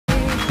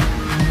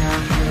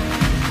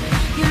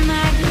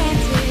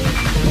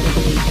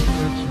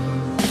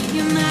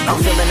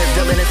I'm feeling this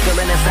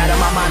feeling inside of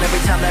my mind. Every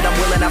time that I'm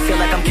willing, I feel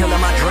like I'm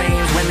killing my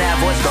dreams. When that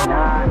voice goes,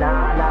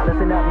 nah,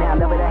 listen up now.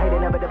 Never to hate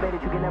it, never debate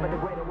it. You can never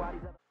degrade it.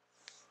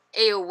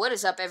 Hey, what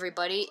is up,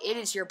 everybody? It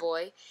is your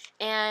boy,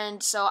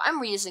 and so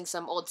I'm reusing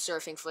some old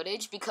surfing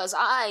footage because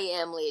I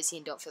am lazy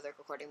and don't feel like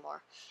recording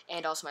more,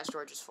 and also my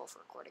storage is full for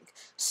recording.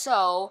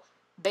 So,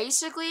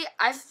 basically,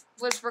 I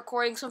was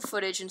recording some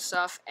footage and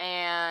stuff,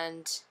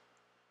 and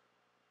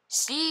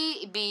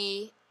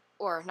CB,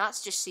 or not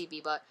just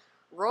CB, but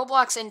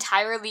Roblox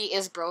entirely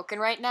is broken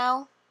right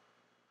now.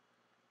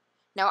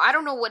 Now, I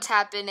don't know what's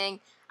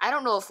happening. I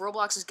don't know if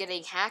Roblox is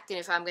getting hacked and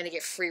if I'm going to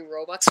get free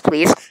Robux,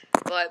 please,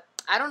 but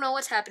I don't know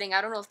what's happening. I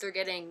don't know if they're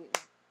getting,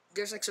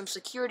 there's like some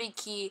security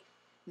key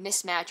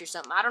mismatch or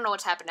something. I don't know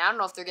what's happening. I don't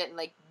know if they're getting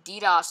like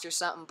DDoSed or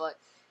something, but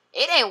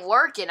it ain't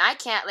working. I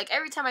can't, like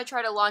every time I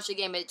try to launch a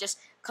game, it just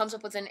comes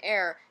up with an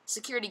error,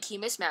 security key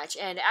mismatch.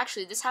 And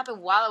actually, this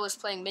happened while I was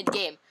playing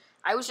mid-game.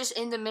 I was just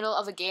in the middle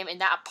of a game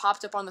and that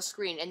popped up on the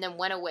screen and then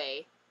went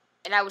away.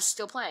 And I was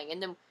still playing. And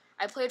then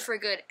I played for a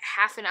good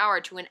half an hour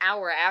to an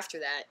hour after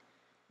that.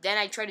 Then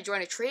I tried to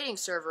join a trading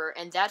server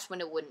and that's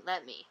when it wouldn't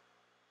let me.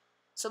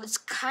 So it's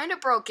kind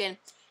of broken,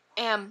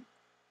 and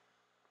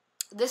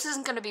this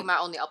isn't going to be my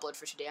only upload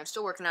for today. I'm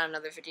still working on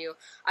another video.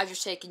 I've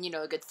just taken,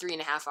 a good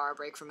 3.5 hour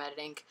break from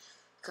editing,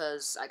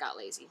 because I got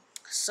lazy.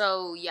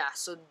 So, yeah,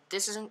 so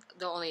this isn't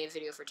the only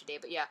video for today,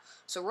 but yeah.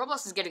 So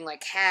Roblox is getting,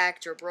 like,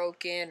 hacked or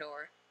broken,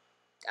 or,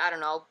 I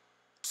don't know,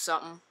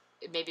 something.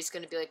 Maybe it's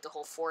going to be like the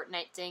whole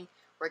Fortnite thing,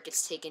 where it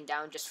gets taken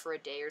down just for a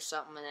day or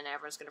something, and then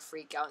everyone's going to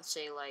freak out and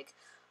say, like,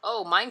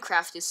 oh,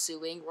 Minecraft is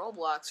suing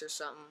Roblox or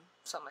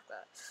something like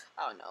that.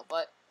 I don't know,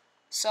 but,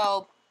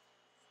 so,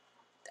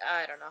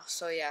 I don't know.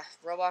 So, yeah,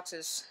 Roblox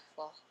is,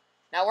 well,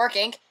 not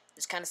working.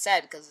 It's kind of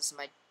sad because this is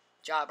my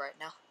job right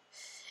now.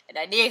 And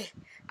I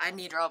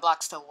need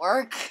Roblox to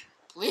work,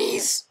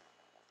 please.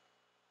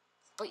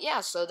 But,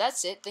 yeah, so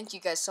that's it. Thank you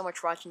guys so much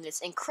for watching this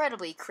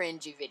incredibly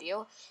cringy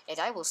video, and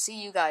I will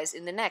see you guys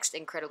in the next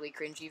incredibly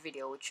cringy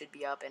video, which should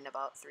be up in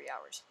about 3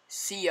 hours.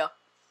 See ya.